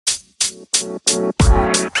Hey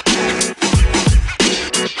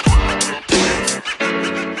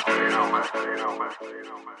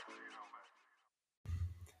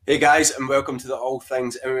guys, and welcome to the All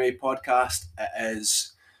Things MMA podcast. It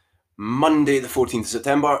is Monday the 14th of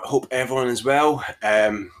September. Hope everyone is well.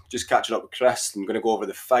 Just catching up with Chris. I'm going to go over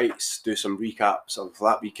the fights, do some recaps of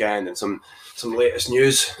that weekend and some latest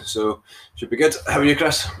news. So should be good. How are you,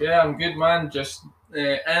 Chris? Yeah, I'm good, man. Just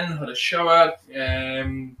had a shower.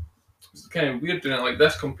 It's kind of weird doing it like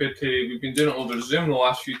this compared to we've been doing it over Zoom the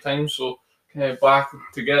last few times. So kind of back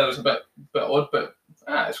together is a bit odd, but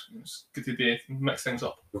it's good to mix things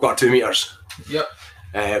up. We've got 2 meters. Yep.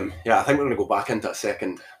 I think we're going to go back into a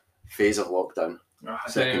second phase of lockdown.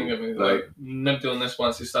 Nobody on this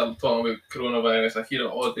once they started talking about coronavirus. I hear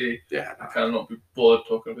it all day. Yeah, I cannot be bothered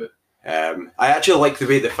talking about it. I actually like the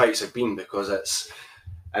way the fights have been because it's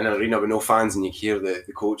in an arena with no fans and you hear the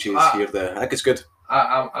coaches, I think it's good.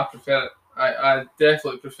 I prefer it. I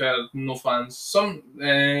definitely prefer no fans.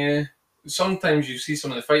 Sometimes you see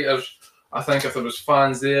some of the fighters. I think if there was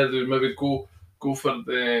fans there, they would maybe go for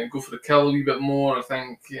the kill a wee bit more. I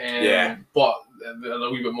think, but they're a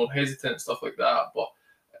wee bit more hesitant and stuff like that. But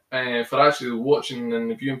for actually watching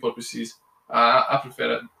and viewing purposes, I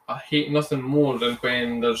prefer it. I hate nothing more than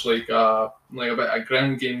when there's like a bit of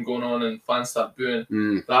ground game going on and fans start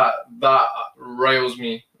booing. That riles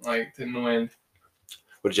me like to no end.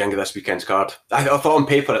 What did you think of this weekend's card? I thought on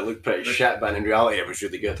paper it looked pretty shit, but in reality it was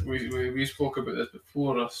really good. We spoke about this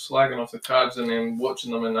before, slagging off the cards and then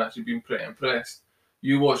watching them and actually being pretty impressed.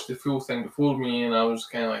 You watched the full thing before me and I was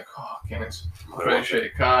kind of like, it's a pretty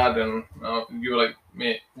shitty card, and you were like,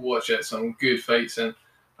 mate, watch it, some good fights, and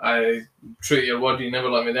I, true to your word, you never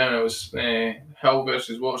let me down. It was Hill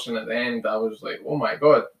versus Watson at the end. I was like, oh my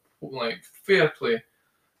god, like fair play.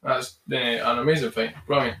 That's an amazing fight,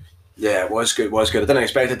 brilliant. Yeah, it was good. I didn't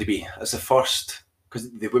expect it to be. It's the first, because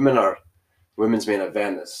the women's main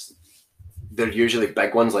event. They're usually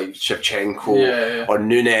big ones like Shevchenko or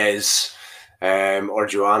Nunes or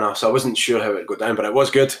Joanna. So I wasn't sure how it would go down, but it was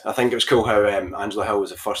good. I think it was cool how Angela Hill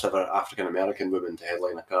was the first ever African American woman to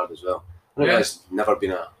headline a card as well. I think there's never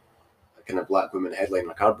been a kind of black woman headlining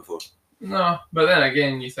a card before. No, but then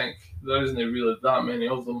again, you think there isn't really that many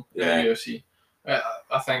of them in the UFC.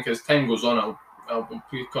 I think as time goes on, it'll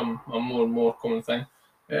become a more and more common thing.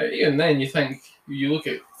 Even then, you look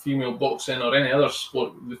at female boxing or any other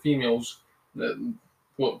sport, the females,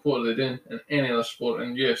 what are they doing in any other sport?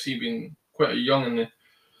 And UFC being quite young in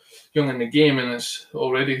the game, and it's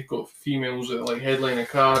already got females that like headlining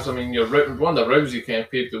cards. I mean, Ronda Rousey kind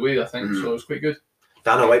of paved the way, I think, so it's quite good.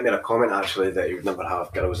 Dana White made a comment actually that he would never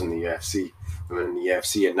have girls in the UFC. Women in the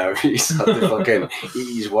UFC, and now he's had to fucking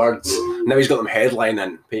eat his words. Now he's got them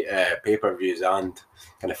headlining pay-per-views and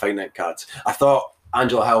kind of fight night cards. I thought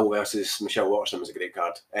Angela Hill versus Michelle Waterson was a great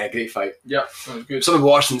card. Great fight. Yeah, that was good. Some of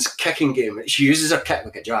Waterson's kicking game, she uses her kick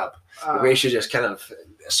like a jab. The way she just kind of,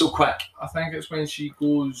 it's so quick. I think it's when she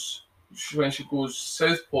goes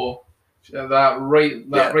southpaw, that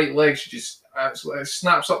right leg, she just absolutely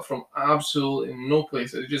snaps up from absolutely no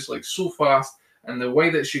place. It's just like so fast, and the way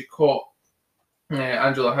that she caught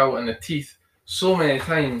Angela Hill in the teeth so many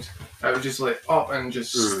times, I was just like up and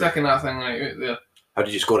just sticking that thing right out there. How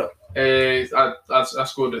did you score it? I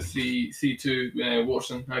scored at 3-2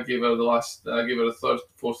 Watson. I gave her the third,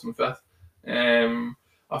 fourth and fifth.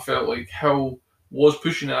 I felt like Hill was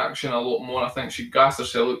pushing the action a lot more. I think she gassed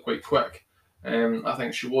herself out quite quick. I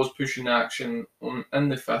think she was pushing the action in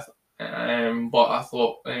the fifth. But I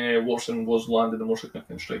thought Watson was landing the more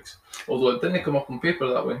significant strikes. Although it didn't come up on paper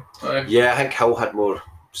that way. I think Hill had more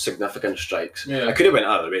significant strikes. Yeah. I could have went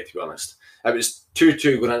out of the way, to be honest. It was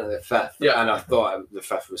 2-2 going into the fifth, and I thought the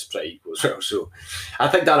fifth was pretty equal as well. So I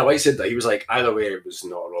think Dana White said that he was like, either way it was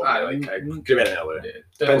not wrong. I could have went either way.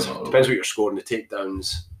 Depends what you're scoring, the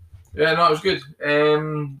takedowns. Yeah, no, it was good.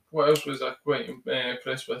 What else was I quite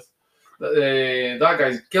impressed with? That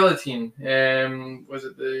guy's guillotine. Was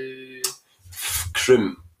it the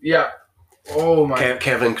Kroom? Yeah. Oh my.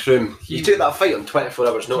 Kevin Kroom. He took that fight on 24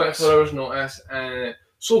 hours notice. 24 hours notice, and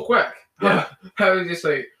so quick. Yeah. How was just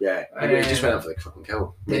like. Yeah. He just went up for the fucking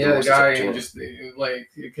kill. The guy just like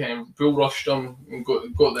kind of bull rushed him and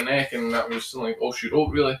got the neck, and that was like all she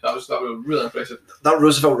wrote. Really, that was really impressive. That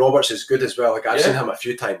Roosevelt Roberts is good as well. Like I've seen him a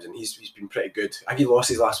few times, and he's been pretty good. I think he lost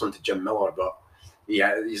his last one to Jim Miller, but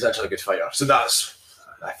he's actually a good fighter. So that's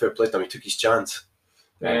fair play to him. He took his chance.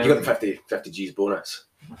 He got the 50 G's bonus.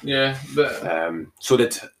 Yeah, but so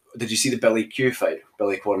did you see the Billy Q fight?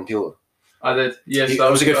 Billy Quarantillo. I did. Yes, that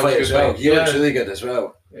was a good fight as well. He looks really good as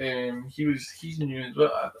well. He's new as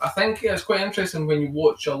well. I think it's quite interesting when you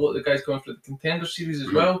watch a lot of the guys going for the Contender Series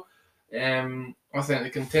as well. I think the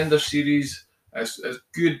Contender Series is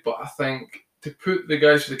good, but I think to put the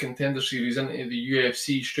guys for the Contender Series into the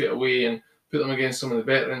UFC straight away and put them against some of the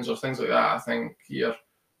veterans or things like that, I think you're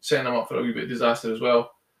setting them up for a wee bit of disaster as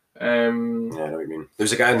well. Yeah, I know what you mean. There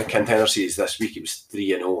was a guy in the Contender Series this week. He was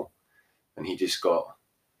 3-0, and he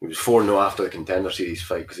was 4-0 after the Contender Series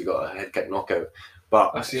fight because he got a head kick knockout.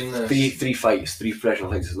 But I've seen this. Three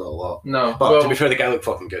professional fights is not a lot. No, but to be fair, the guy looked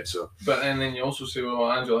fucking good. So, but and then you also say, well,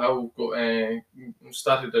 Angela Hill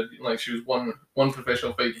started she was one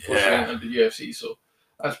professional fight before she entered the UFC. So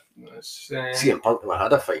that's CM Punk never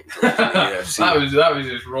had a fight until the UFC. that was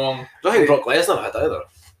just wrong. I don't think Brock Lesnar had either,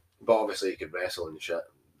 but obviously he could wrestle and shit.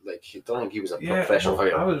 Like, I don't think he was a professional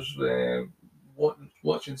fighter. I was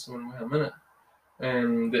watching someone with a minute.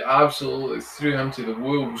 They absolutely threw him to the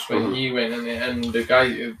wolves when he went in, and the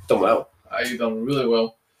guy done well. He done really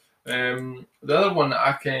well. The other one that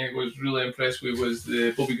I was really impressed with was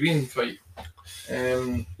the Bobby Green fight.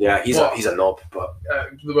 He's a knob, but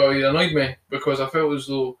well, he annoyed me because I felt as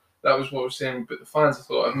though that was what I was saying about the fans. I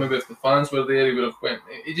thought maybe if the fans were there, he would have went.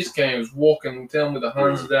 He just kind of was walking, telling with the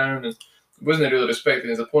hands down, and wasn't really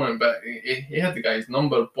respecting his opponent. But he had the guy's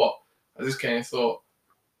number, but I just kind of thought,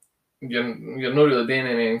 You're not really doing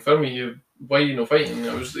anything for me. Why are you not fighting? He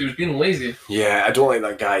was being lazy. Yeah, I don't like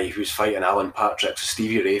that guy who's fighting Alan Patrick. So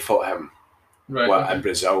Stevie Ray fought him in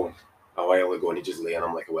Brazil a while ago, and he just lay on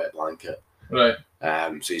him like a wet blanket. Right.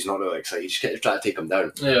 So he's not really excited. He's just trying to take him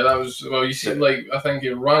down. Yeah, that was you see, I think he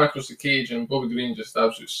ran across the cage, and Bobby Green just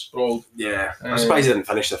absolutely sprawled. Yeah, I'm surprised he didn't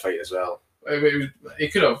finish the fight as well. He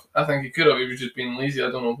could have. I think he could have. He was just being lazy. I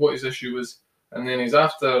don't know what his issue was. And then he's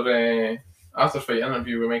after fight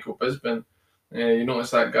interview with Michael Bisping, you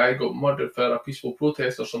notice that guy got murdered for a peaceful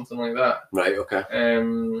protest or something like that. Right, okay.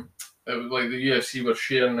 It was like the UFC were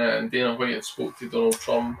sharing it, and Dana White had spoke to Donald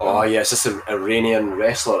Trump. Oh yeah, it's just an Iranian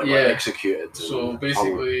wrestler that got executed. So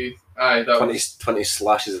basically, 20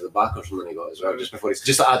 slashes at the back or something he got as well, just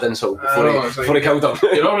to add insult before he killed him.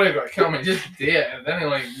 You're already got to kill me, just do it, and then he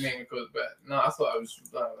made me go. But no, I thought that was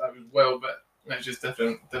well, but it's just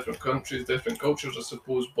different countries, different cultures, I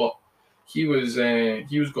suppose. But he was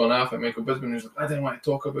going off at Michael Bisping. He was like, I didn't want to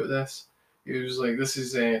talk about this. He was like, this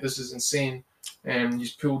is insane.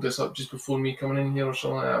 He's pulled this up just before me coming in here or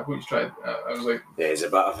something like that. What he's tried. I was like, yeah, he's a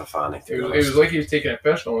bit of a fan. It was like he was taking it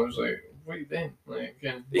personal. I was like, what are you doing? Like,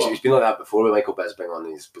 again, he's been like that before with Michael Bisping on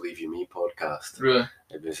his Believe You Me podcast. Really?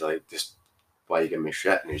 It was like, just why are you giving me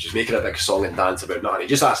shit? And he was just making a big song and dance about nothing. He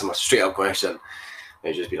just asked him a straight up question. And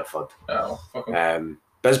he's just been a fud. Oh, fuck him.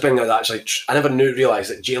 Bisping had actually, I never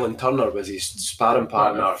realised that Jalen Turner was his sparring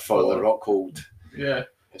partner for the Rockhold. Yeah.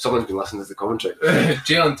 Someone's been listening to the commentary.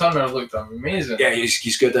 Jalen Turner looked amazing. Yeah,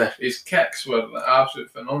 he's good. His kicks were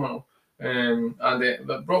absolutely phenomenal.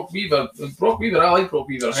 But Brock Weaver, I like Brock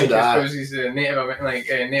Weaver. I think it's because he's a Native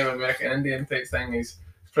American Indian type thing. He's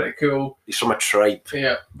pretty cool. He's from a tribe.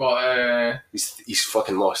 Yeah, but he's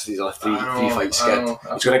fucking lost. He's on a three fight skid.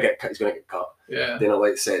 He's gonna get cut. Yeah. Dana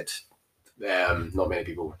White said, not many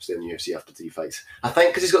people stay in the UFC after 3 fights. I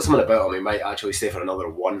think because he's got something about him, he might actually stay for another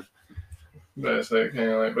 1. But it's like kind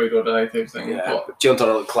of like ride or die type thing. Yeah, but Jalen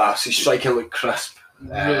Turner looked class. His striking looked crisp.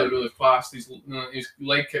 Really fast. His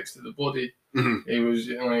leg kicks to the body. Mm-hmm. He was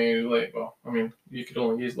like, well, I mean, you could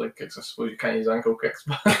only use leg kicks. I suppose you can't use ankle kicks.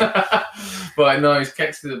 But no, his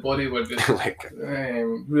kicks to the body were just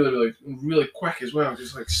really quick as well.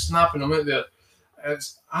 Just like snapping them out there.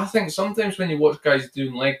 I think sometimes when you watch guys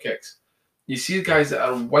doing leg kicks, you see guys that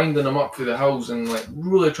are winding them up through the hills and like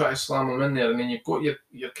really try to slam them in there, and then you've got your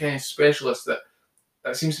kind of specialist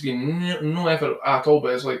that seems to be no effort at all,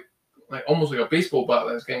 but it's like almost like a baseball bat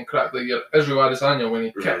that's getting cracked, like your Israel Adesanya when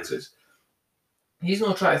he kicks it. He's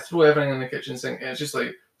not trying to throw everything in the kitchen sink. It's just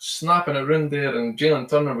like snapping it around there, and Jalen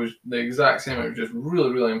Turner was the exact same. It was just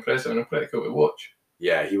really, really impressive and pretty cool to watch.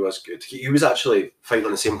 Yeah, he was good. He was actually fighting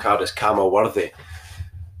on the same card as Kamal Worthy,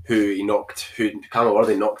 who Kamal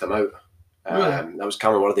Worthy knocked him out. Really? That was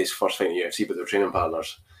Kamal Worthy's first fight in the UFC, but they were training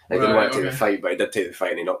partners. He didn't want to take the fight, but he did take the fight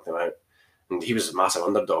and he knocked him out. And he was a massive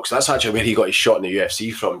underdog. So that's actually where he got his shot in the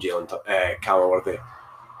UFC from, Kamal Worthy.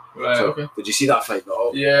 Right, so, okay. Did you see that fight?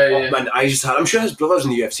 Yeah. Man, Izatar, I'm sure his brother's in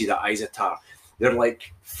the UFC, that Izatar. They're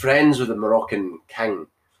like friends with the Moroccan king.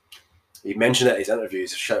 He mentioned it in his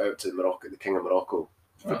interviews. Shout out to the king of Morocco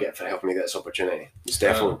for helping me get this opportunity. He's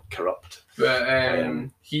definitely corrupt. But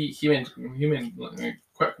he made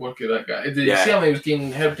quick work of that guy. Did you see him? He was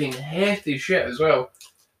getting hefty shit as well.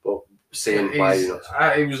 But saying why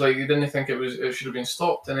he was like, he didn't think it should have been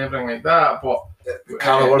stopped and everything like that. But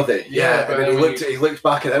Kamal Worthy, but then he looked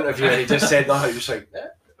back at the interview and he just said no. He was like,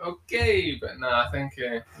 okay, but no, I think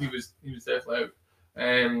he was definitely out.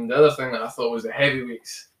 The other thing that I thought was the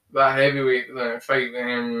heavyweights. That heavyweight fight.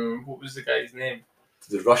 What was the guy's name?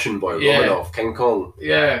 The Russian boy, Romanov, King Kong.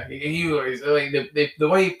 Yeah, he was like the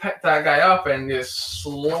way he picked that guy up and just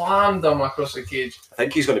slammed him across the cage. I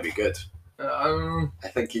think he's going to be good. I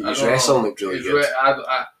think his wrestling looked really good.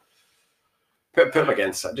 Put him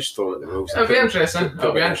against it. Just throw him at the ropes. It'll be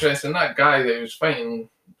interesting. That guy that was fighting,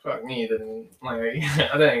 fuck me, didn't like.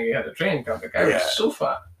 I didn't think he had a training camp. The guy was so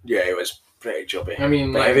fat. Yeah, he was pretty chubby. I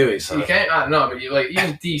mean, like, heavyweight. You can't. No, but you like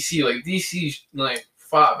even DC. Like DC's like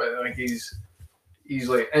fat, but like he's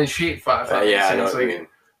like in shape fat. Yeah, I know what you mean.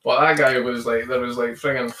 But that guy was like, there was like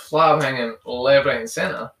friggin' flab hanging left, right, and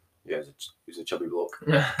centre. Yeah, he's a chubby bloke.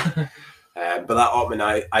 But that Otman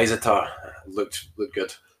Aizatar looked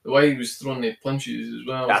good. The way he was throwing the punches as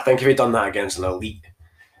well. Yeah, I think if he'd done that against an elite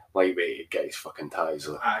lightweight, he'd get his fucking ties.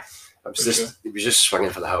 He was just swinging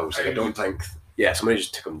for the house. I don't think. Yeah, somebody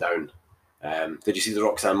just took him down. Did you see the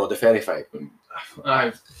Roxanne Modafferi fight?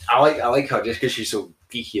 I like her just because she's so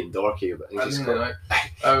geeky and dorky. But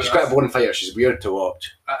she's quite a boring fighter. She's weird to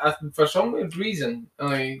watch. For some weird reason,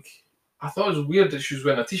 like I thought it was weird that she was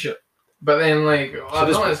wearing a t-shirt, but then like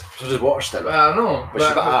so just watched it. I know, but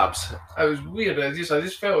she got abs. It was weird. I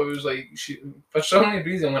just felt it was like she. For some weird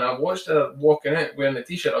reason, when I watched her walking out wearing a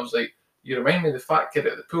t-shirt, I was like, "You remind me of the fat kid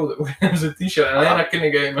at the pool that wears a t-shirt," and then I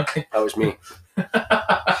couldn't get in my. That was me.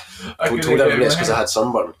 I told everyone it's because I had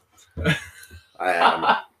sunburn.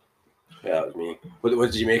 Yeah, that was me.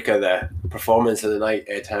 What did you make of the performance of the night?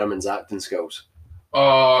 Ed Herman's acting skills.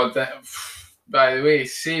 Oh, by the way,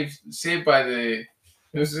 saved by the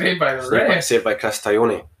ref. Saved by Chris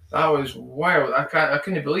Taione. That was wild. I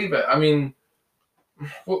couldn't believe it. I mean,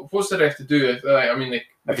 what's the ref to do? If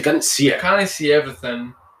you didn't see it, you can't see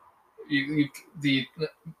everything.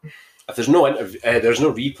 If there's no interview, there's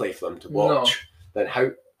no replay for them to watch. Then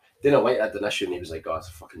how? Dana White had an issue and he was like, "Oh, it's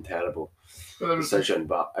a fucking terrible decision."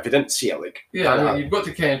 But if you didn't see it, like, you've got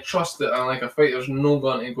to kind of trust that, and like a fighter's no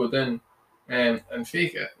going to go down and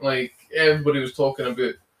fake it. Like everybody was talking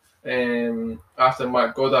about after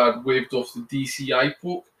Matt Goddard waved off the DC eye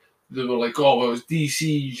poke, they were like, "Oh, well, it's DC.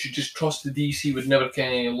 You should just trust the DC would never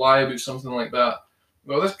kind of lie about something like that."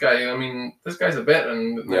 Well, this guy's a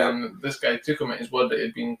veteran, and this guy took him at his word that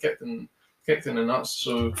he'd been kicked in the nuts.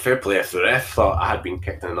 So fair play if the ref thought I had been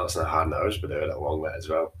kicked in the nuts and I hadn't. I was but a long way as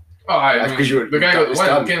well. Oh, the guy got the win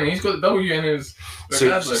again. He's got the W in his.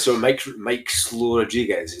 So Mike Slow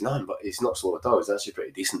Rodriguez is nothing, but he's not slow at all. He's actually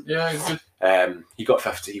pretty decent. Yeah, he's good. He got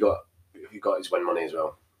 50. He got his win money as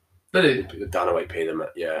well. Did he? Dana White paid him it.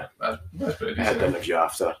 Yeah, that's pretty decent. I had an interview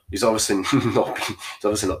after. He's obviously not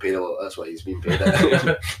paid a lot. That's why he's been paid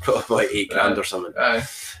it. Like $8,000 or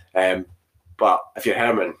something. But if you're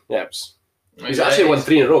Herman, he's actually won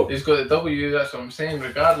 3 in a row. He's got the W. That's what I'm saying.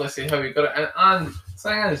 Regardless of how he got it, and the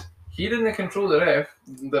thing is, he didn't control the ref.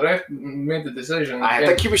 The ref made the decision. I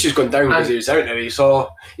think he was just going down because he was out there. He saw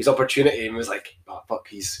his opportunity and was like, "Oh fuck,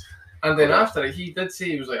 he's." And then after it, he did say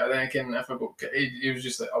he was like, "I think if I got," he was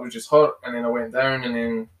just like, "I was just hurt," and then I went down, and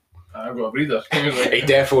then I got a breather. He was like, he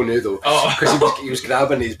definitely knew though, because he was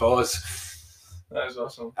grabbing his balls. That was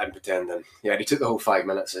awesome. And pretending, and he took the whole 5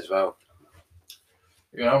 minutes as well.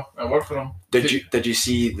 You know, I worked for him. Did you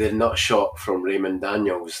see the nut shot from Raymond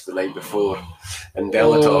Daniels the night before in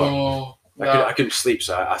Bellator? I couldn't sleep,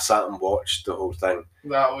 so I sat and watched the whole thing.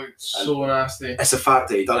 That looked so nasty. It's the fact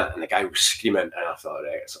that he done it and the guy was screaming, and I thought,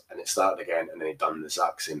 right, and it started again, and then he done the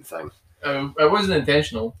exact same thing. It wasn't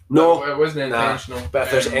intentional. No, it wasn't intentional. But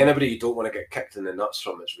if there's anybody you don't want to get kicked in the nuts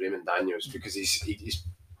from, it's Raymond Daniels, because he's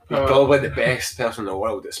probably the best person in the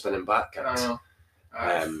world at spinning back kicks.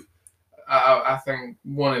 I know. I think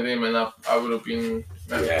one of them, and I would have been.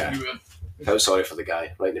 I felt sorry for the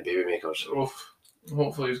guy, like the baby makers.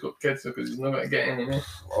 Hopefully he's got kids because he's not going to get any.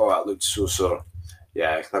 Oh, that looked so sore.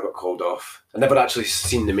 Yeah, I got called off. I never actually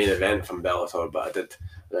seen the main event from Bellator, but I did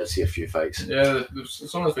see a few fights. Yeah,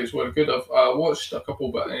 some of the fights were good. I watched a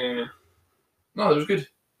couple, but no, it was good.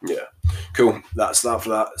 Yeah, cool. That's that for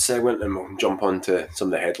that segment, and we'll jump on to some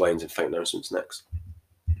of the headlines and fight announcements next.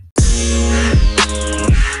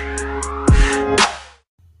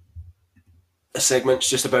 This segment's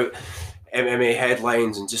just about MMA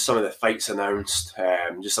headlines and just some of the fights announced,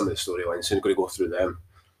 just some of the storylines, so I'm going to go through them.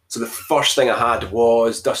 So the first thing I had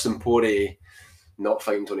was Dustin Poirier not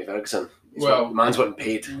fighting Tony Ferguson. The man's wasn't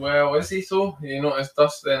paid. Well, is he so? You noticed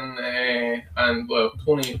Dustin and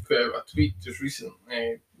Tony put out a tweet just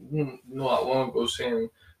recently, not that long ago, saying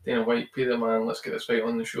Dana White, pay the man, let's get this fight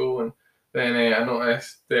on the show. And then I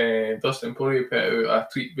noticed Dustin Poirier put out a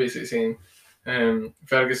tweet basically saying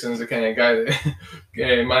Ferguson's the kind of guy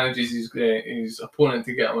that manages his opponent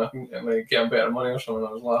to get him better money or something.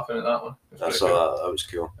 I was laughing at that one. I saw that. That was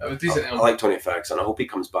cool. It was decent. I like Tony Ferguson. I hope he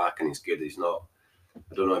comes back and he's good. He's not.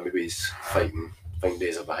 I don't know. Maybe he's fighting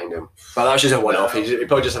days are behind him. But that's just a one-off. He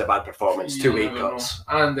probably just had a bad performance. 2 weight cuts.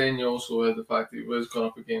 And then you also had the fact that he was going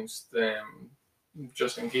up against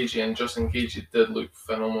Justin Gaethje, and Justin Gaethje did look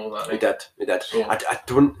phenomenal that night. He did. So, I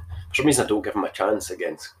don't. For some reason, I don't give him a chance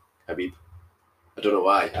against Khabib. I don't know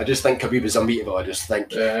why. I just think Khabib is unbeatable. I just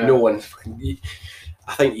think no one.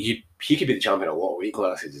 I think he could be the champion of a lot of weight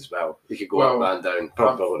classes as well. He could go up and down.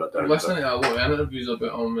 Probably not down. Listening to a lot of interviews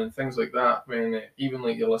about him and things like that, when even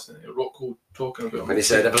like you're listening to Rocco talking about him. When he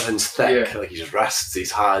said everything's thick, like his wrists,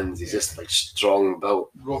 his hands, he's just like strong built.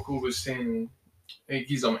 Rocco was saying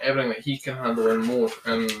he's everything that he can handle and more,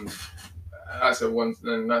 and that's at once.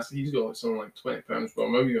 And he's got something like 20 pounds, but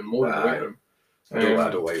maybe even more than weight room. I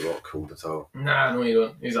don't like Rockhold at all. Nah, no, you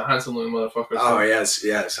don't. He's a handsome looking motherfucker. Oh, yes.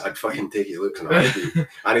 I'd fucking take his looks and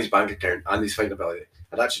and his bank account and his fighting ability.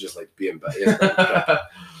 I'd actually just like to be him, but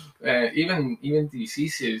yeah. Even DC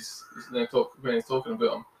says when he's talking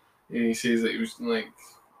about him, he says that he was like,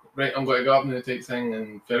 right, I'm going to go up in the type thing,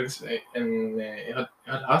 and Ferguson and he had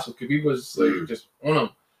hassle. Khabib was like just on him.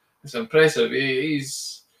 It's impressive.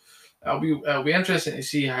 It'll be interesting to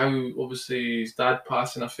see how obviously his dad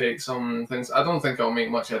passing affects some things. I don't think it'll make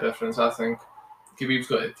much of a difference. I think Khabib's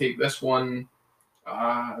got to take this one.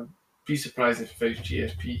 Be surprised if he fights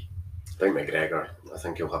GSP. I think McGregor. I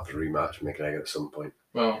think he'll have to rematch McGregor at some point.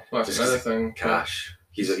 Well, that's just another thing. Cash.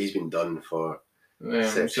 He's been done for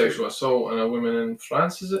sexual assault on a woman in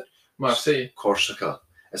France. Is it Marseille? Corsica.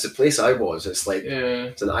 It's a place I was. It's like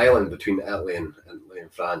it's an island between Italy and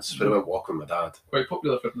France. Where I went walking with my dad. Quite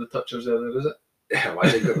popular for the touchers there, is it? Yeah,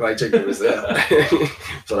 why Jigger was there?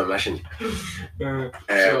 It's on a mission.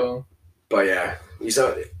 But yeah, you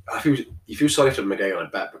feel sorry for McGregor a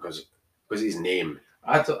bit because of his name.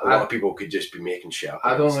 A lot of people could just be making shit up.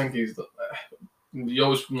 I don't think he's. You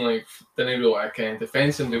always didn't really kind of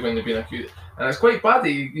defend somebody when they've been accused, and it's quite bad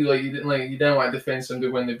that you didn't want to defend somebody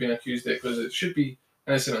when they've been accused of it, because it should be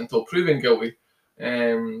innocent until proven guilty.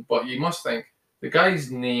 But you must think the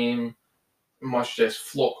guy's name must just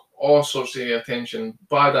flock all sorts of attention,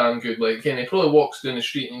 bad and good. Like again, he probably walks down the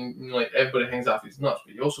street and like everybody hangs off his nuts.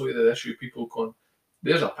 But you also get the issue of people going,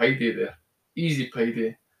 "There's a pie day there, easy pie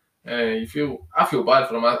day." I feel bad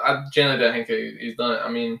for him. I genuinely think he's done it. I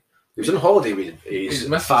mean, he was on holiday with his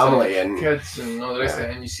family and kids and all the rest of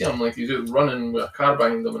it, and you see him like he's out running with a car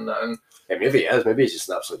behind him and that. And maybe he is. Maybe he's just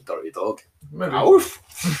an absolute dirty dog. Maybe.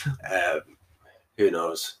 Who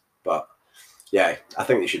knows? But yeah, I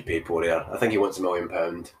think they should pay Poirier. I think he wants £1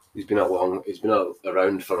 million. He's been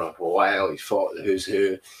around for a while. He's fought the who's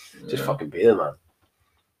who. Just fucking pay the man.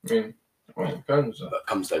 I mean, £1 million. But it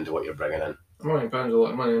comes down to what you're bringing in. £1 million is a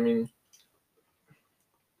lot of money. I mean,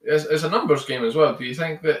 it's a numbers game as well. Do you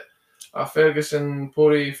think that a Ferguson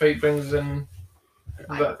Poirier fight brings in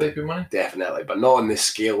that type of money? Definitely, but not on this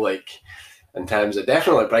scale. Like in terms, it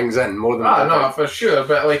definitely brings in more than. No, for sure.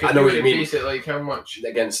 But like, if I know what you mean. Base it, like how much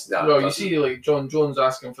against that? Well, you see, like John Jones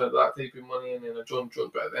asking for that type of money, and then a John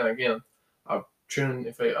Jones. But then again, I'm tuning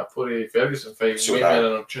to fight a Poirier Ferguson fight way more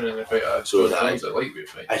than I'm tuning to fight a John Jones at lightweight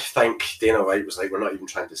fight. I think Dana White was like, we're not even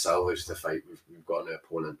trying to salvage the fight. We've got an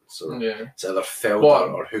opponent, so it's either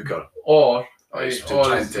Felder or Hooker, or just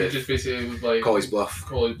basically like call his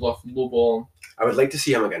bluff, low ball. I would like to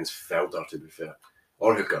see him against Felder, to be fair,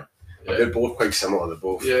 or Hooker. Yeah. They're both quite similar. They're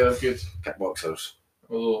both good kickboxers.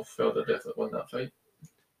 Although Felder definitely won that fight.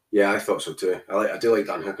 Yeah, I thought so too. I do like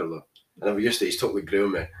Dan Hooker though. I never used to. He's totally grew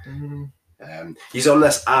me. Mm-hmm. He's on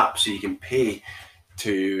this app, so you can pay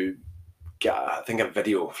to get, I think, a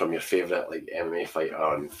video from your favourite like MMA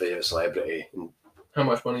fighter and favourite celebrity. And how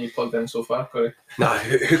much money you plugged in so far, Corey? Nah,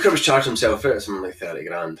 Hooker was charging himself out at something like 30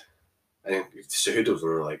 grand. I think Cejudo's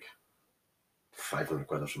were like 500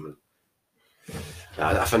 quid or something.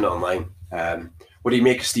 I found it online. What do you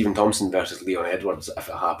make of Stephen Thompson versus Leon Edwards if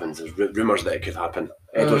it happens? There's rumours that it could happen.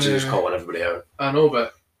 Edwards is just calling everybody out. I know,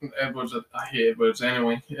 but I hate Edwards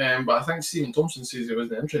anyway. But I think Stephen Thompson says he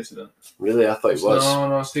wasn't interested in it. Really? I thought he was.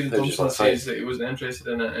 No, Stephen Thompson says that he wasn't interested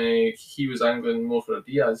in it, and he was angling more for a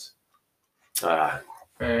Diaz. I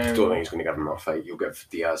don't think he's going to give him that fight. You'll give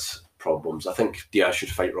Diaz problems. I think Diaz should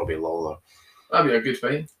fight Robbie Lawler. That'd be a good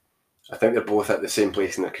fight. I think they're both at the same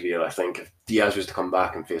place in their career. I think if Diaz was to come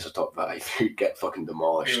back and face a top fight, he'd get fucking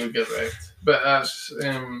demolished. He would get wrecked. But that's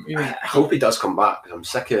I hope he does come back, because I'm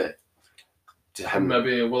sick of it. To him,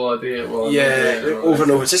 maybe will I do it? Over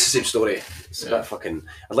and over. It's just the same story. It's a bit fucking.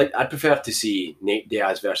 I'd prefer to see Nate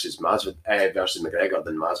Diaz versus McGregor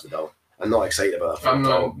than Masvidal. I'm not excited about that. I'm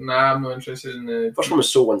not interested in the first one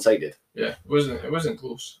was so one-sided. Yeah, it wasn't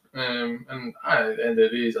close. And at the end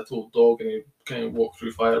of the day, he's a total dog, and he kind of walked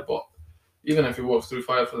through fire. But even if he walked through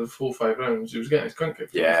fire for the full 5 rounds, he was getting his cunt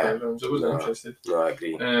kicked for the 5 rounds. I wasn't interested. No, I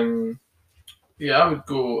agree. Yeah, I would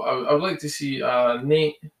go. I would like to see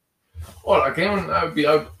Nate. Or again,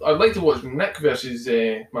 I'd like to watch Nick versus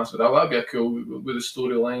Masvidal. That'd be a cool with the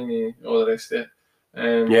storyline and all the rest of it.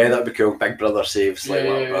 Yeah, that'd be cool. Big brother saves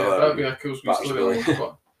little brother. That'd be a cool storyline.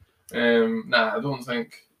 But I don't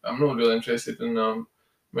think I'm not really interested in. I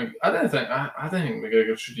don't think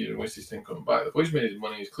McGregor should even waste his time coming back. The boy's made his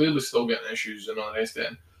money. He's clearly still getting issues and all the rest of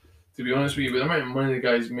it. To be honest with you, with the amount of money the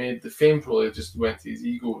guy's made, the fame probably just went to his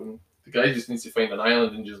ego, and the guy just needs to find an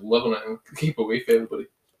island and just live on it and keep away from everybody.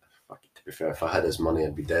 To be fair, if I had his money,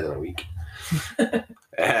 I'd be dead in a week.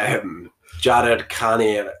 Jared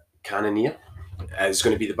Cannonier is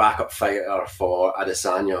going to be the backup fighter for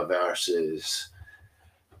Adesanya versus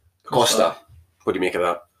Costa. What do you make of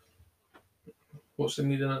that? What's the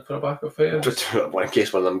need in it for a backup fighter? In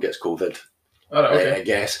case one of them gets COVID. All right, okay. I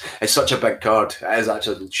guess. It's such a big card. It is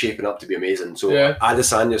actually shaping up to be amazing. So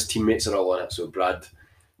Adesanya's teammates are all on it. So Brad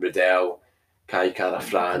Riddell, Kai Kara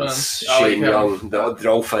France, Shane Young, they're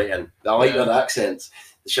all fighting. I like their accents.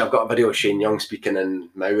 I've got a video of Shane Young speaking in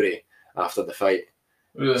Maori after the fight.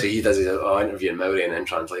 Really? So he does his interview in Maori and then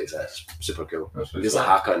translates it. It's super cool. He does the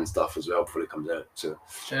haka and stuff as well before he comes out. So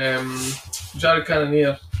Jared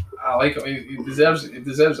Cannonier, I like him. He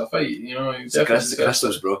deserves a fight. You know, he's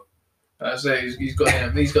Crystals, bro. That's it. He's got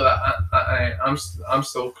that. I'm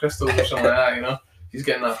still Crystal or something like that. You know, he's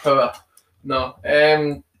getting that power. No,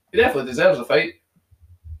 he definitely deserves a fight.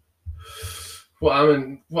 What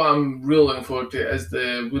I'm really looking forward to is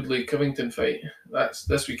the Woodley Covington fight. That's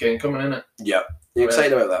this weekend coming, isn't it? Yeah. You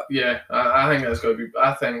excited about that? Yeah, I think that's going to be.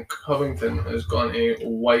 I think Covington is going to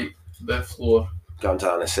wipe the floor. Get into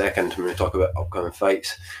that in a second when we talk about upcoming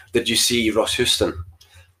fights. Did you see Ross Houston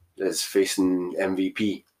is facing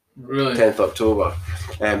MVP? Really? 10th October.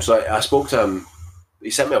 So I spoke to him. He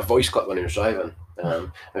sent me a voice clip when he was driving.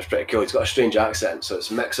 It was pretty cool. He's got a strange accent, so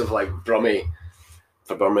it's a mix of like Brummie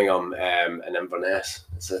for Birmingham and Inverness.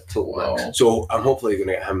 It's a total mix. So I'm hopefully going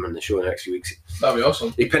to get him on the show in the next few weeks. That'd be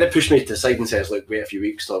awesome. He kind of pushed me to the side and says, "Look, wait a few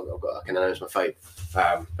weeks till I can announce my fight."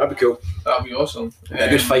 That'd be cool. That'd be awesome. A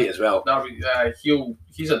good fight as well. That'd be.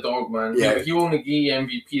 He's a dog, man. Yeah. He only give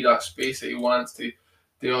MVP that space that he wants to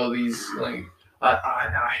do all these like.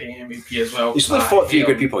 I hate MVP as well. He's fought 3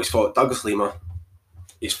 good people. He's fought Douglas Lima.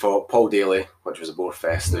 He's fought Paul Daly, which was a bore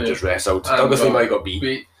fest. They just wrestled. Douglas Lima got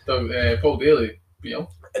beat. Paul Daly beat him.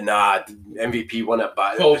 Nah, MVP won it,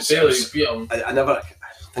 but Paul Daly beat him. I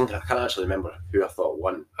can't actually remember who I thought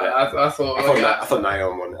won. I thought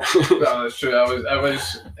Niall won it. That's true.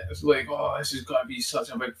 It was like, oh, this has got to be such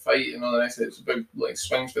a big fight and all the rest of it. It's a big like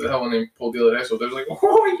swings for the hill, and then Paul Daly wrestled. I was like,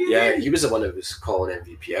 oh yeah. Yeah, he was the one that was calling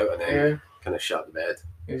MVP out, and then kind of shut the bed.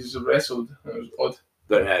 He just wrestled. It was odd.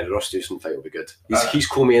 The Ross Houston fight will be good. He's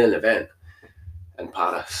co-main an event in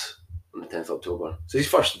Paris on the 10th of October. So his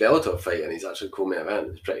first Bellator fight, and he's actually co-main event.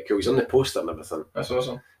 It's pretty cool. He's on the poster and everything. That's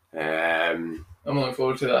awesome. I'm looking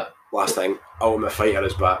forward to that. Last thing, Ultimate Fighter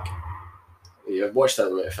is back. You've watched the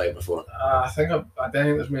Ultimate Fight before? I don't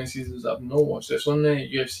think there's many seasons I've not watched. It's on the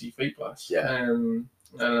UFC Fight Pass. Yeah. And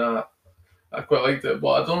I quite liked it,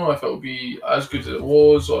 but I don't know if it'll be as good as it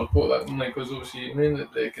was or what that like. Because obviously,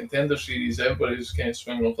 the Contender Series, everybody's kind of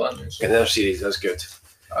swinging off that. So Contender Series is good.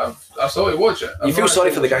 I still like to watch it. You feel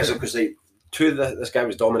sorry for the guys because this guy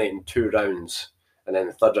was dominating 2 rounds, and then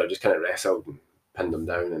the third round just kind of wrestled and pinned him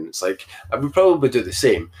down, and it's like I would probably do the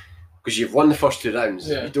same because you've won the first 2 rounds.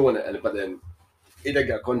 You don't want it, but then he did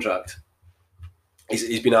get a contract.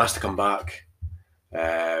 He's been asked to come back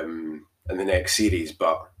in the next series,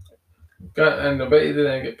 but. And I bet you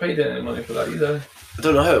didn't get paid any money for that either. I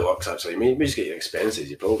don't know how it works actually. Maybe you just get your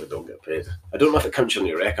expenses. You probably don't get paid. I don't know if it counts on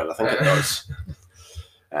your record. I think it does.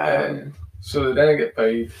 So they didn't get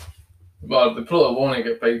paid. Well, they probably won't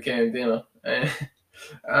get paid, Ken Dana.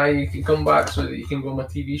 You can come back so that you can go on my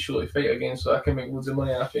TV show to fight again, so I can make loads of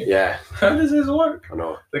money after you. Yeah. How does this work? I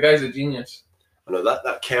know. The guy's a genius. I know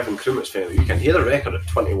that Kevin Krumich fight. You can hear the record at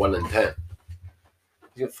 21-10.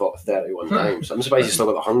 He's got fought 31 times. I'm surprised he's still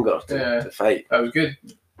got the hunger to fight. That was good.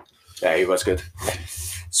 Yeah, he was good.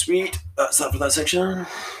 Sweet. That's that for that section.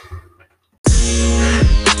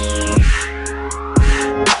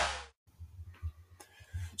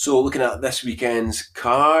 So looking at this weekend's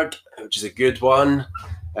card, which is a good one.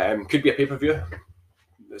 Could be a pay-per-view.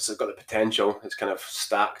 This has got the potential. It's kind of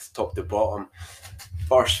stacked top to bottom.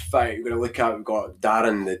 First fight we're going to look at, we've got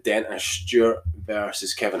Darren the Dentist Stewart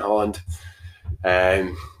versus Kevin Holland.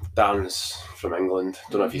 Darren's from England.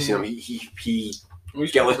 Don't know if you've seen him. He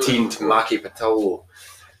guillotined Maki Patillo,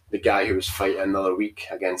 the guy who was fighting the other week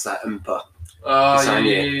against that Impa. So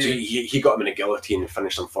he got him in a guillotine and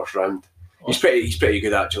finished him first round. He's pretty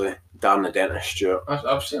good actually. Darren the Dentist Stewart.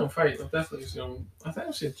 I've seen him fight. I've definitely seen him. I think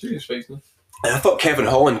I've seen 2 of his fights now. And I thought Kevin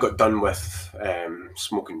Holland got done with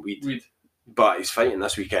smoking weed, but he's fighting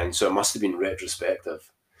this weekend, so it must have been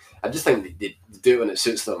retrospective. I just think they do it when it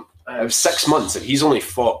suits them. It was 6 months, and he's only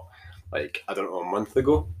fought a month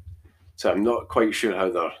ago. So I'm not quite sure how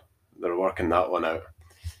they're working that one out.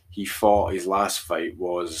 He fought, his last fight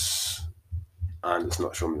was, and it's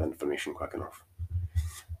not showing me the information quick enough.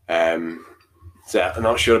 So I'm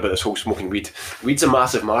not sure about this whole smoking weed. Weed's a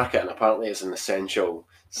massive market, and apparently it's an essential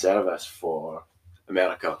service for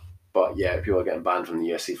America. But yeah, people are getting banned from the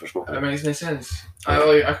UFC for smoking. That makes no sense.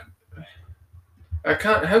 I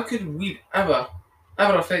can't. How could weed ever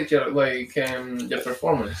affect your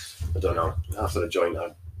performance? I don't know. After a joint,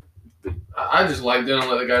 I just like doing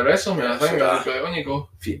let the guy wrestle me. I think I just be like, on you go.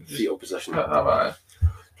 Fetal position.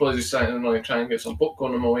 Probably just trying and get some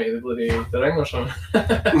popcorn on my way to the ring or something.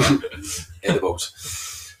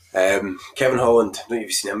 Edibles. Kevin Holland, I don't know if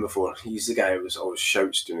you've seen him before. He's the guy who always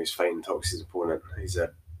shouts during his fight and talks to his opponent. He's a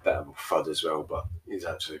bit of a fud as well, but he's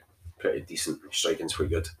actually pretty decent. His striking's quite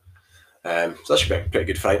good. So that should be a pretty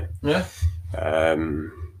good fight. Yeah.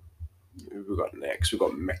 Who we got next? We've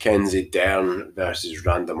got Mackenzie Dern versus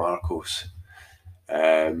Randa Marcos.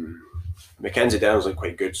 Mackenzie Dern's looked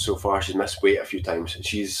quite good so far. She's missed weight a few times.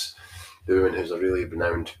 She's the woman who's a really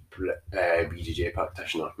renowned BJJ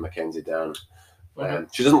practitioner, Mackenzie Dern.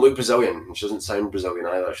 She doesn't look Brazilian, and she doesn't sound Brazilian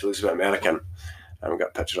either. She looks a bit American. I haven't got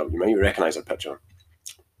a picture up. You might recognise her picture.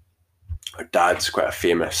 Her dad's quite a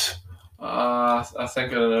famous. I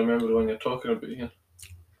think I remember the one you're talking about here.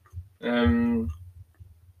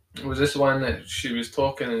 Was this the one that she was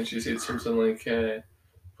talking and she said something like,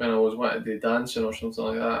 when I was wanted to dancing or something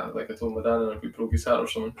like that, like I told my dad and he broke his heart or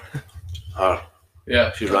something. Her?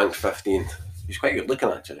 Yeah. She's ranked 15th. She's quite good looking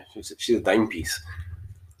actually. She's a dime piece.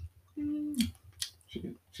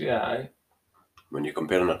 Yeah. When you're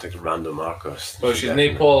comparing her to Randa Marcos. Well, she's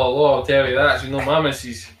no Paula Law, I'll tell you that. She's no my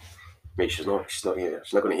missus. Mate, she's not here.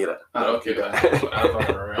 She's not going to hear it. Okay,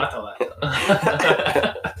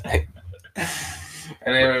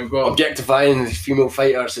 and then we've got objectifying female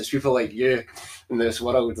fighters. It's people like you in this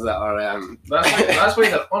world that are. That's why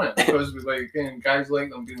they're on it, because guys like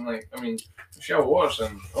them being like, I mean, Michelle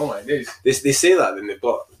Watson. Oh my days. They say that, and they've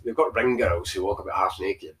got ring girls who walk about half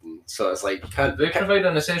naked, and so it's like they provide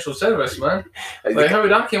an essential service, man. Like how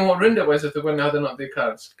would I came out round it was if they wouldn't have the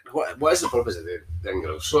cards? What is the purpose of the ring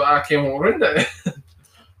girls? So I came out round it.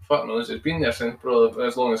 Fuck knows, it's been there since probably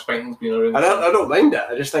as long as fighting's been around. I don't mind it.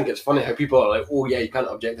 I just think it's funny how people are like, oh yeah, you can't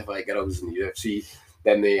objectify girls in the UFC.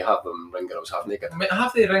 Then they have them ring girls half naked.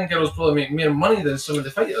 Half the ring girls probably make more money than some of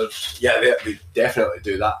the fighters. Yeah, they definitely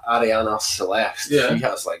do that. Ariana Celeste, she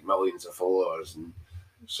has like millions of followers, and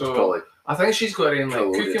so probably, I think she's got her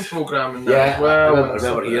own cooking program and that. Yeah, as well. I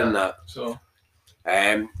remember hearing that. So,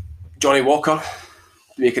 Johnny Walker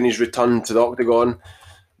making his return to the octagon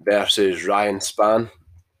versus Ryan Spann.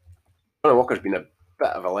 Johnny Walker's been a bit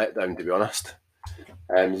of a letdown, to be honest.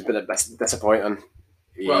 He's been a bit disappointing.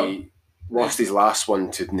 He lost his last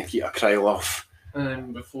one to Nikita Krylov. And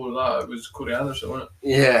then before that, it was Corey Anderson, wasn't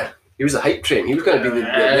it? Yeah, he was a hype train. He was going to be the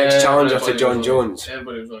next challenger to John Jones.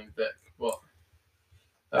 Everybody was on his dick. What?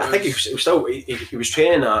 I think he was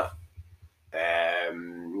training at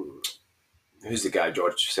who's the guy?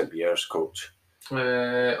 George St. Pierre's coach. He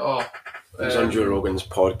was on Joe Rogan's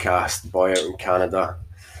podcast, Boy Out in Canada.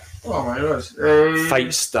 Oh my God.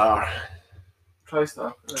 Fight Star.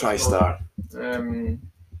 TriStar. It's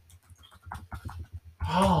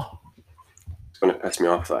going to piss me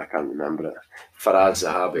off that I can't remember it. Faraz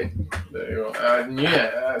Zahabi. There you go. I knew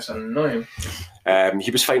it. That's annoying.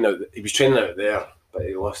 He was training out there, but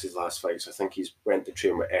he lost his last fight. So I think he's went to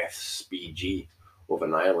train with SBG over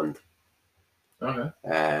in Ireland. Okay.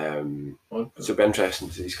 So it'll be interesting.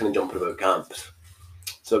 He's kind of jumping about camps.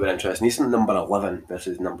 So it'll be interesting. He's number 11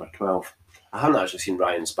 versus number 12. I haven't actually seen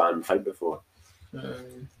Ryan Spann fight before.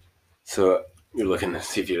 So you're looking to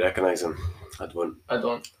see if you recognise him. I don't.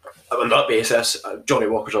 On that basis, Johnny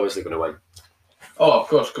Walker's obviously going to win. Oh, of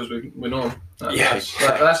course, because we know him.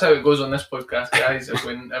 That's how it goes on this podcast, guys. If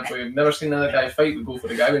we've never seen another guy fight, we go for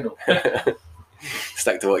the guy we know.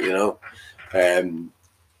 Stick to what you know.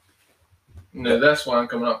 No, this one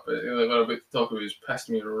coming up, we're about to talk about, has pissed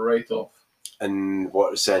me right off. In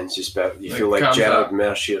what sense? You feel like Gerald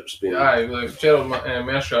Mercer's been... Gerald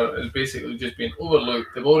Mercer is basically just been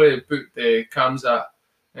overlooked. They've already booked the Khamzat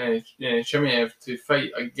Chimaev to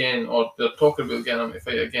fight again, or they're talking about getting him to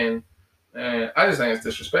fight again. I just think it's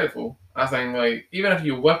disrespectful. I think, like, even if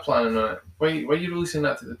you were planning on it, why are you releasing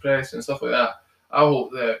that to the press and stuff like that? I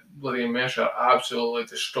hope that bloody Mercer absolutely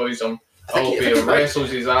destroys him. I hope he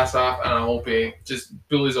wrestles his ass off, and I hope he just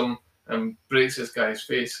bullies him and breaks this guy's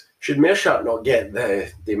face. Should Meerschaert not get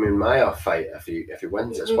the Damian Maia fight if he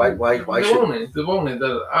wins this? Why should they won't?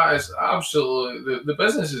 That is absolutely the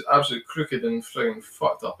business is absolutely crooked and friggin'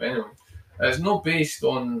 fucked up anyway. It's not based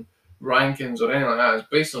on rankings or anything like that. It's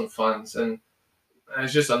based on fans, and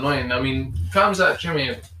it's just annoying. I mean, Khamzat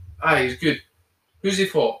Chimaev, he's good. Who's he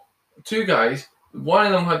fought? 2 guys. One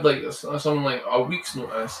of them had like something like a week's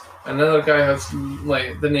notice, and the other guy had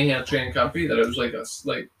like didn't have a training camp either. It was like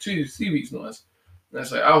 2-3 weeks notice. And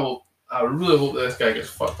it's like I really hope that this guy gets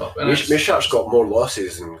fucked up. Meerschaert's got more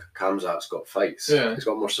losses than Khamzat's got fights. Yeah. He's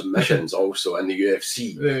got more submissions also in the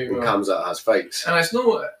UFC than Khamzat has fights. And it's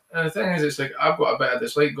no. And the thing is, it's like I've got a bit of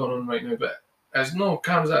dislike going on right now, but it's no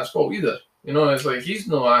Khamzat's fault either. You know, it's like he's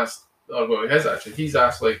no asked, or well, he has actually. He's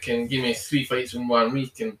asked like, can you give me 3 fights in 1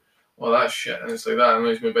 week and all that shit, and it's like that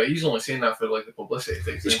annoys me. But he's only saying that for like the publicity.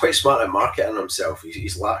 He's quite smart at marketing himself.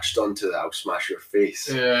 He's latched onto the "I'll smash your face."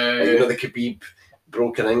 Yeah. You know, the Khabib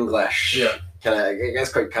broken English. Yeah. It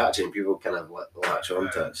gets quite catchy, and people kind of latch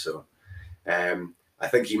onto it. So, I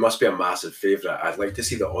think he must be a massive favourite. I'd like to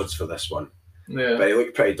see the odds for this one. Yeah. But he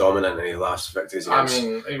looked pretty dominant in his last victories. I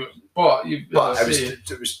mean,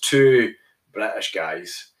 it was 2 British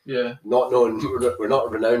guys. Yeah. Not known. We're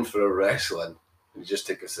not renowned for our wrestling. He just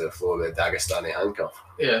took us to the floor with a Dagestani handcuff.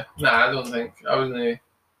 Yeah. Nah, I don't think I wasn't.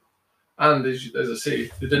 And as I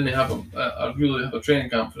say, they didn't have a training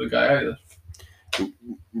camp for the guy either.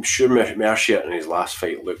 I'm sure Meerschaert in his last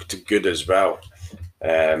fight looked good as well.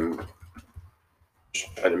 Just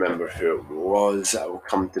trying to remember who it was. That will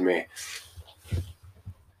come to me.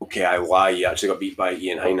 Okay, I lie. He actually got beat by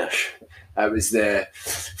Ian Heinisch. It was the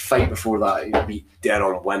fight before that. He beat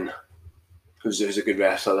Deron Winn, who's a good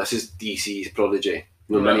wrestler. This is DC's prodigy.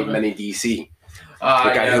 Mini DC. The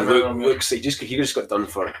guy who looks. He just got done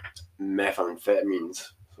for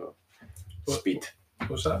methamphetamines. So speed.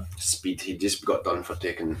 What's that? Speed. He just got done for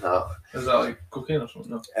taking that. Is that like cocaine or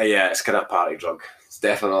something? No? Yeah, it's kind of a party drug. It's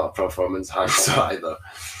definitely not a performance enhancer either.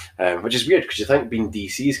 Which is weird because you think being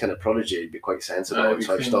DC's kind of prodigy would be quite sensible.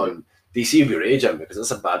 Touched on DC would be raging because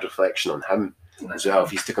that's a bad reflection on him as well. If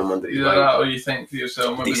he's took him under his wing. That, or you think to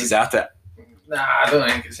yourself, maybe DC's at it. Nah, I don't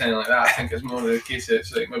think it's anything like that. I think it's more the case that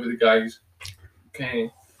it's like maybe the guy's kind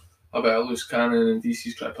of a bit of loose cannon and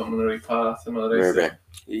DC's trying to put him on the right path and all the rest. Maybe.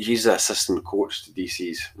 He's the assistant coach to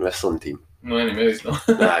DC's wrestling team. No, anyways, no.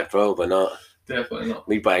 Nah, probably not. Definitely not.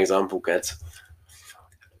 Lead by example, kids.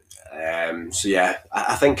 So yeah,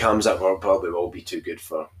 I think Khamzat probably will be too good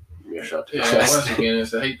for Meerschaert. Yeah, once again,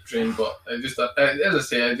 it's a hype train, but as I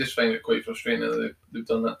say, I just find it quite frustrating that they've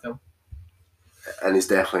done that to him. And he's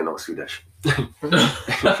definitely not Swedish. With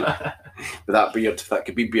that beard, that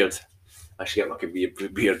could be beard. I should get my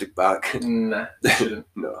beard back. Nah, shouldn't.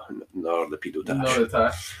 No, nor the pedo dash. Nor the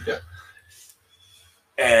dash, yeah.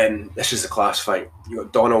 This is the class fight. You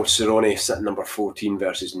got Donald Cerrone sitting number 14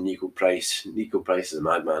 versus Nico Price. Nico Price is a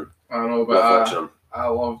madman. I know, but I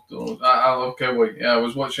love Donald. I love Cowboy. Yeah, I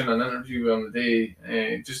was watching an interview with him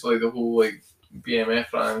today, just like the whole like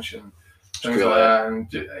BMF ranch and things like that. And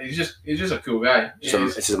he's just a cool guy. This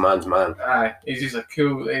is a man's man. Aye, he's just a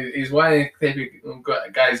cool. He's one of the type of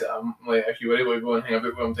guys that I'm like, if you were able to go and hang out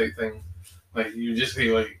with him type thing, like you just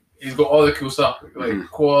see like. He's got all the cool stuff, like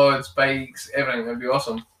quads, bikes, everything. It'd be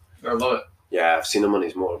awesome. I love it. Yeah, I've seen him on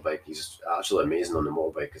his motorbike. He's actually amazing on the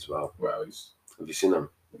motorbike as well. Well, have you seen him?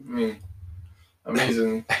 I mean,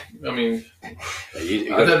 amazing. I mean,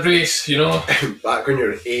 I did race, you know. Back when you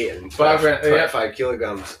were 8 and 25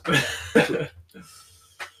 kilograms.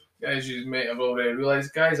 Guys, you might have already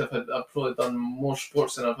realised, guys, I've probably done more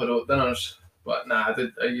sports than I've had out dinners. But nah, I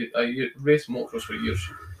raced motocross for years.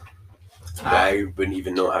 I wouldn't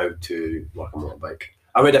even know how to work a motorbike.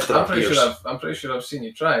 I would have to have gears. I'm pretty sure I've seen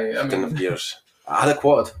you try. I didn't have gears. I had a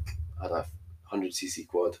quad. I had a 100cc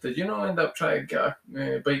quad. Did you not end up trying to get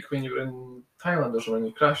a bike when you were in Thailand or something?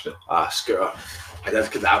 You crashed it? Scooter. I did.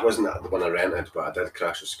 That wasn't the one I rented, but I did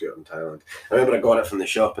crash a scooter in Thailand. I remember I got it from the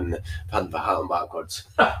shop and I had the hat backwards.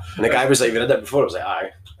 And the guy was like, "Have you did it before?" I was like,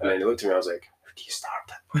 "Aye." And then he looked at me. I was like, "How do you start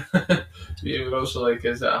it?" You were also like,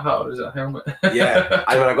 "Is it a hat or is it a helmet?" Yeah.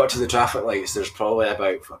 And when I got to the traffic lights, there's probably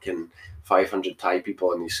about fucking 500 Thai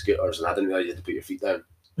people on these scooters, and I didn't realise you had to put your feet down.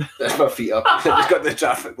 There's my feet up. I just got the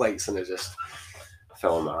traffic lights, and I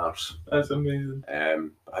fell on my arse. That's amazing.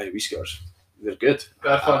 Wee scooters, they're good.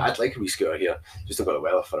 They're fun. I'd like a wee scooter here. Just not got the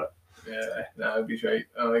weather for it. Yeah, that would be right.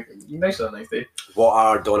 Like, nice day. What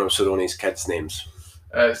are Donald Cerrone's kids' names?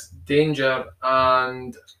 It's Danger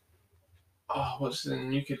and what's the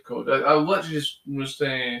new kid called? I literally just was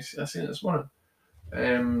I seen it this morning.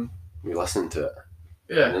 We listened to it.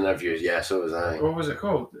 Yeah. In interviews, yeah, so was I. What was it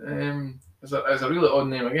called? It's a really odd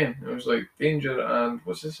name again. It was like Danger and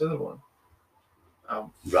what's this other one?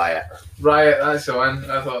 Riot. Riot, that's the one.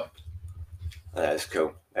 I thought. That is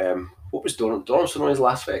cool. What was Donald Cerrone's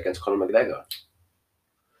last fight against Conor McGregor?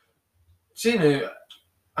 See now,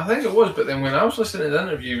 I think it was, but then when I was listening to the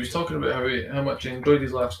interview, he was talking about how much he enjoyed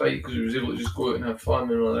his last fight because he was able to just go out and have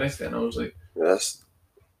fun and all the rest of it. And I was like, yes.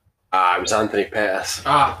 It was Anthony Pettis.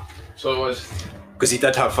 So it was. Because he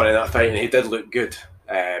did have fun in that fight and he did look good.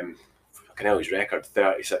 Fucking hell, his record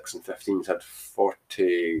 36-15. He's had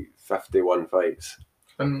 51 fights.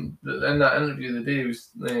 And in that interview the day,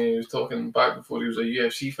 he was talking back before he was a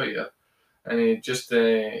UFC fighter, and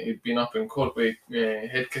he'd been up in court with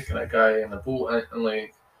head kicking a guy in a boat, and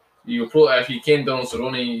like if you came down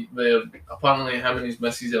Cerrone there, apparently him and his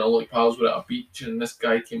missus and a lot of pals were at a beach, and this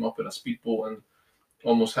guy came up in a speedboat and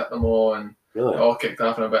almost hit them all, and really? They all kicked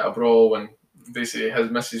off in a bit of brawl, and basically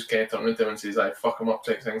his missus kind of turned into him and says, "I fuck him up"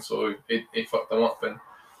 type thing, so he fucked him up, and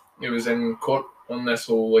he was in court on this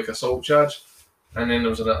whole like assault charge. And then there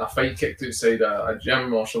was a fight kicked outside a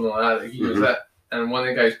gym or something like that. He was it, and one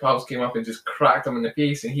of the guy's pals came up and just cracked him in the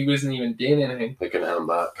face, and he wasn't even doing anything. They couldn't hit him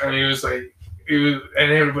back. And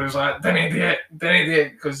and everybody was like, "Didn't do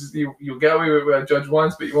it," because you'll get away with a judge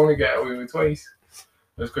once, but you only get away with twice.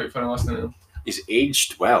 It was quite funny listening to him. He's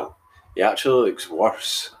aged well. He actually looks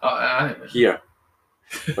worse here.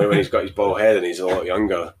 When he's got his bald head and he's a lot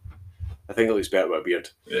younger. I think it looks better with a beard.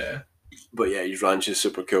 Yeah. But yeah, his ranch is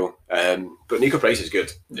super cool. But Nico Price is good.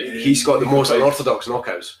 Yeah, he's got the most unorthodox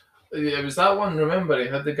knockouts. It was that one, remember, he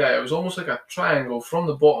had the guy, it was almost like a triangle from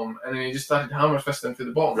the bottom, and then he just started hammer fisting through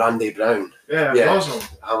the bottom. Randy Brown. Yeah, it was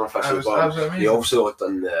awesome. Hammer fist through the bottom. He also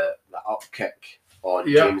done the up kick on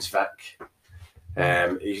James Vick.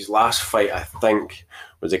 His last fight, I think,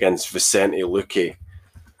 was against Vicente Luque.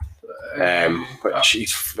 Which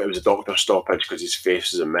it was a doctor stoppage because his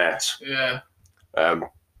face was a mess. Yeah.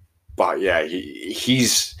 But yeah,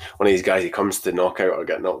 he's one of these guys. He comes to knock out or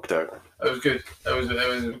get knocked out. It was good. It was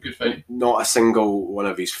a good fight. Not a single one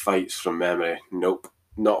of his fights from memory. Nope.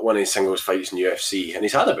 Not one of his singles fights in UFC, and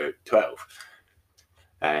he's had about 12.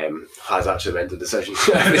 Has actually went to decision.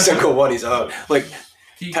 Every single one he's had. Like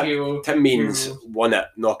Tim Means won it,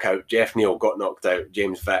 knockout. Jeff Neal got knocked out.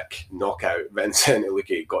 James Vick, knockout. Vincent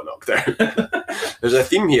Luque got knocked out. There's a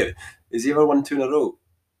theme here. Has he ever won 2 in a row?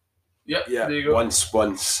 Yep, yeah, there you go.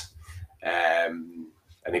 Once.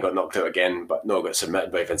 And he got knocked out again, but no, got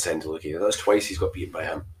submitted by Vicente Luque. That's twice he's got beaten by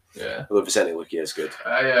him. Yeah. Although Vicente Luque is good.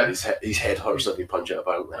 Yeah. His head hurts if you punch it,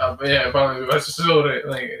 apparently. Apparently. That's so right,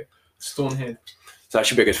 like stone head. So that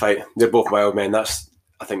should be a good fight. They're both wild men. I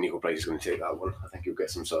think Nico Price is going to take that one. I think he'll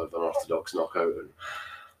get some sort of unorthodox knockout.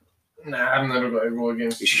 Nah, I've never got to go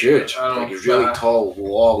against. He's huge. He's really tall,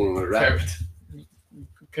 long, ripped.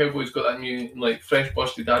 Cowboy's got that new, fresh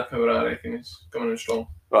busted dad power. I reckon he's coming in strong.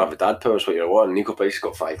 Well, if the dad power's what you're wanting, Nico Price has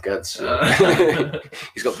got 5 kids. So.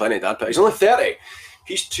 He's got plenty of dad power. He's only 30.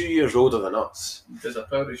 He's 2 years older than us. There's a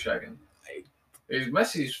powder shagging. His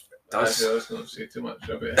missus. Actually, I was going to say too much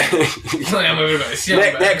about it.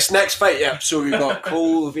 Next fight, yeah. So we've got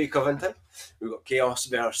Cole v Covington. We've got Chaos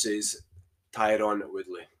versus Tyron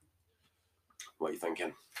Woodley. What are you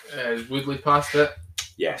thinking? Has Woodley passed it?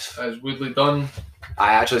 Yes. Has Woodley done?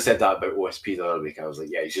 I actually said that about OSP the other week. I was like,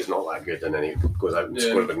 yeah, he's just not that good, and then he goes out and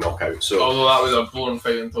scores a big knockout. So, although that was a boring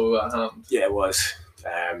fight until that happened. Yeah, it was.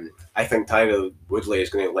 I think Tyron Woodley is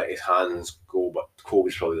going to let his hands go, but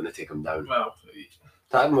Colby's probably going to take him down. Well,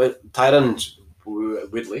 Tyron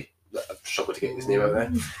Woodley, I'm struggling to get his name out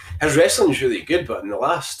there. His wrestling's really good, but in the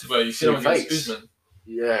last you see him against Usman.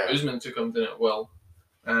 Yeah. Usman took him doing it well.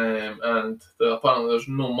 And apparently there's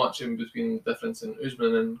not much in between difference in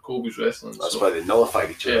Usman and Colby's wrestling. That's why they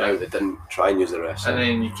nullified each other out. They didn't try and use the wrestling. And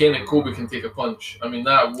then you can't let Colby can take a punch. I mean,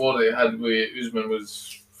 that war they had with Usman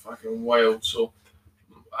was fucking wild. So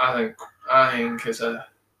I think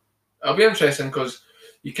it'll be interesting because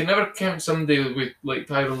you can never count somebody with like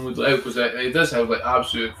Tyron Woodley out because he does have like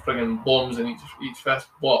absolute friggin' bombs in each fist.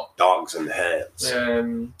 But dogs in the heads.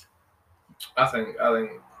 I think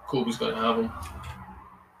Colby's going to have him.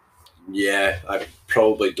 Yeah, I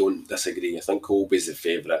probably don't disagree. I think Colby's the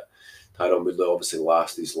favourite. Tyron Woodley obviously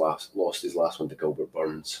lost his last one to Gilbert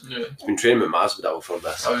Burns. Yeah. He's been training with Masvidal for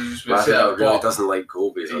this. Masvidal really doesn't like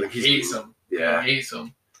Colby. He hates him. Yeah. He hates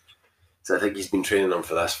him. So I think he's been training him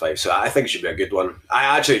for this fight. So I think it should be a good one.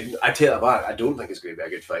 I take that back. I don't think it's going to be a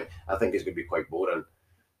good fight. I think it's going to be quite boring.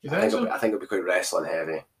 I think it'll be quite wrestling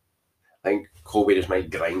heavy. I think Colby just might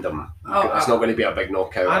grind him. It's not going to be a big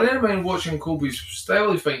knockout. I didn't mind watching Colby's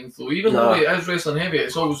style of fighting though. Even though he is wrestling heavy,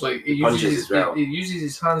 it's always like he uses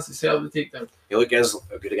his hands to set up the takedown. He looked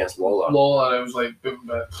good against Lawler. I was like, boom,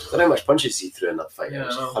 but I don't know how much punches he threw in that fight. Yeah, it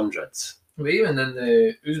was hundreds. But even in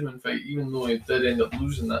the Usman fight, even though he did end up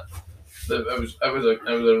losing that, it was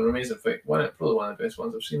an amazing fight. Probably one of the best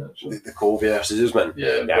ones I've seen actually. The Colby versus Usman.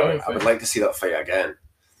 Yeah, I would like to see that fight again.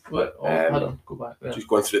 What? Hold on, go back there. Just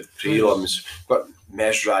going through the prelims. Got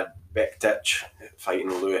Mesrad Bektic fighting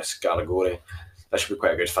Luis Garagorri. That should be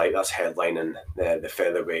quite a good fight. That's headlining the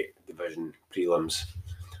featherweight division prelims.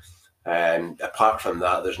 And apart from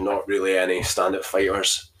that, there's not really any standout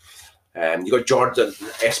fighters. You got Jordan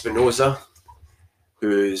Espinosa,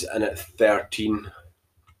 who's in at 13.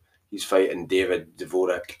 He's fighting David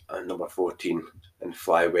Dvorak at number 14 in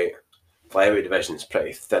flyweight. Flyweight division is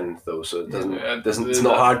pretty thin though, so it's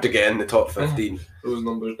not hard to get in the top 15. Those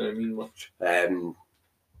numbers don't mean much.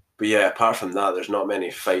 But yeah, apart from that, there's not many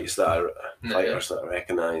fights that are fighters that I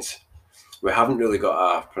recognise. We haven't really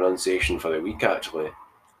got a pronunciation for the week actually,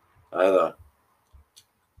 either.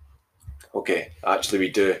 Okay, actually we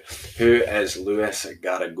do. Who is Luis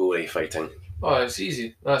Garagorri fighting? Oh, it's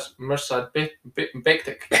easy. That's Mesrad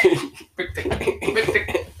Bektic.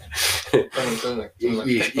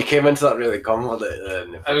 You came into that really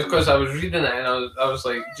confident. It was because I was reading it and I was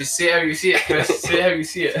like, just say how you see it, Chris. Say how you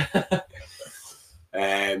see it.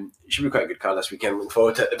 It should be quite a good card this weekend. Looking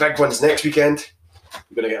forward to it. The big one's next weekend.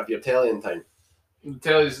 You're going to get up your telly in time.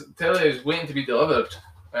 The telly is waiting to be delivered.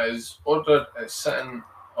 It is ordered. It's sitting.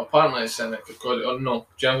 Apparently it's sitting at Kirkcaldy. Or no,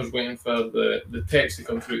 Jennifer's waiting for the text to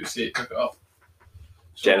come through to say pick it up.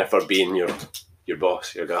 So, Jennifer being your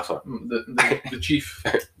boss, your gaffer. The chief.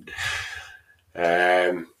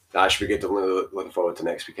 That should be good. Looking forward to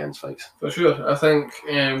next weekend's fights. For sure. I think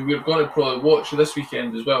we're going to probably watch this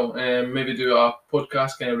weekend as well. Maybe do a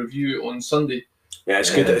podcast kind of review on Sunday. Yeah,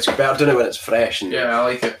 it's good. It's better doing it when it's fresh. And yeah, I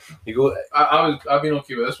like it. You go. I've been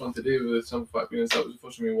okay with this one today with some fact being that was the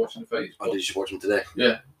first time we were watching the fights. Oh, did you watch them today?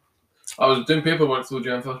 Yeah. I was doing paperwork though,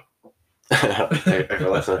 Jennifer. If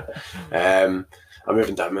you're listening. I'm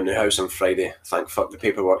moving to my new house on Friday. Thank fuck the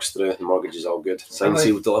paperwork's through, the mortgage is all good. Signed,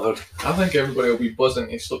 sealed, delivered. I think everybody will be buzzing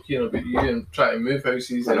to stop hearing about you and try to move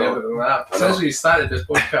houses and everything like that. Since we started this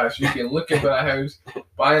podcast, you've been looking for a house,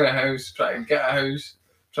 buying a house, trying to get a house,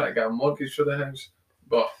 trying to get a mortgage for the house.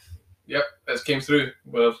 But yep, it's came through.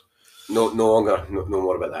 We're no more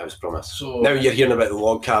about the house, promise. So now you're hearing about the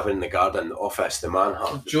log cabin in the garden, the office, the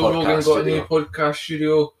manhut. Joe Rogan got a new podcast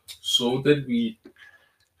studio. So did we.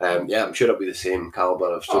 Yeah, I'm sure it'll be the same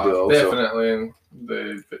caliber of studio also. Definitely. And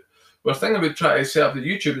we're thinking about trying to set up the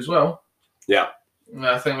YouTube as well. Yeah.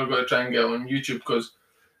 I think we're going to try and get on YouTube because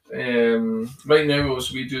right now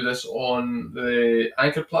we do this on the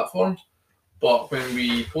Anchor platform, but when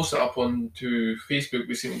we post it up onto Facebook,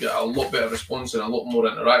 we seem to get a lot better response and a lot more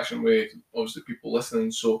interaction with obviously people listening.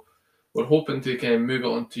 So we're hoping to kind of move it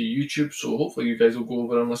onto YouTube. So hopefully you guys will go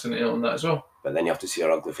over and listen to it on that as well. But then you have to see our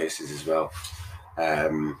ugly faces as well.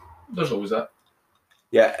 There's always that.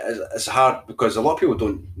 Yeah, it's hard because a lot of people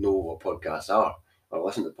don't know what podcasts are or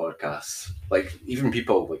listen to podcasts. Like even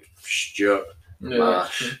people like Stuart,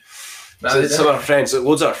 Mash. Some of our friends,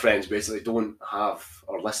 loads of our friends basically don't have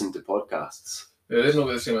or listen to podcasts. Yeah, they've not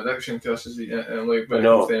got the same addiction to us as like MMA. But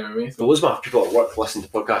loads of people at work listen to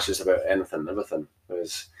podcasts just about anything and everything.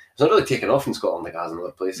 It's not really taken off in Scotland like it has in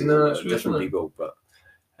other places. No, it's different people, but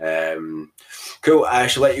cool. I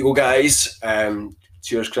shall let you go, guys.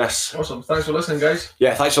 Cheers, Chris. Awesome. Thanks for listening, guys.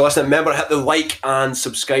 Yeah, thanks for listening. Remember, hit the like and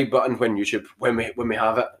subscribe button when we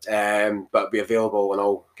have it. But it'll be available on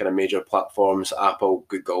all kind of major platforms: Apple,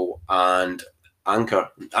 Google, and Anchor,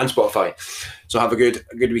 and Spotify. So have a good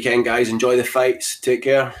weekend, guys. Enjoy the fights. Take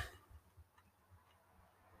care.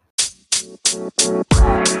 You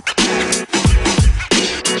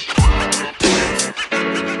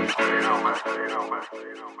know, man.